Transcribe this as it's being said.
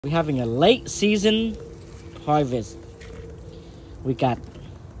We're having a late season harvest. We got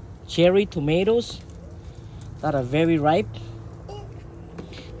cherry tomatoes that are very ripe.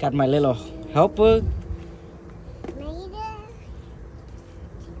 Got my little helper,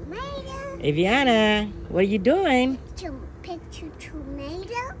 Aviana. What are you doing? To pick two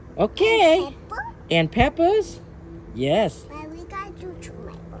tomato. Okay. And pepper. And peppers? Yes. But we gotta do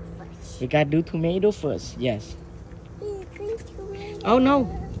tomato first. We gotta do tomato first. Yes. Green tomato. Oh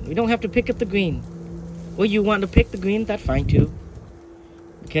no, we don't have to pick up the green. Well, you want to pick the green? That's fine too.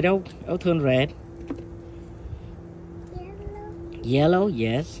 Okay, I'll turn red. Yellow. Yellow,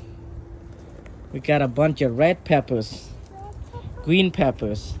 yes. We got a bunch of red peppers, green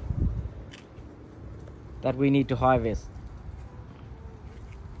peppers that we need to harvest.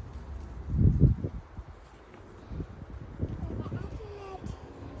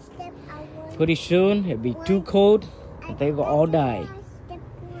 Pretty soon it'll be too cold. They will all die. Step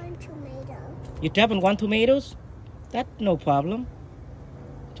one tomato. You tapping one tomatoes? That's no problem.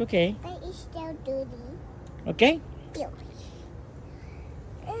 It's okay. But it's still dirty. Okay? Ew.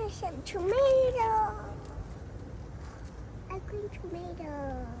 There's some tomato. A green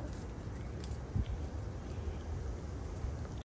tomato.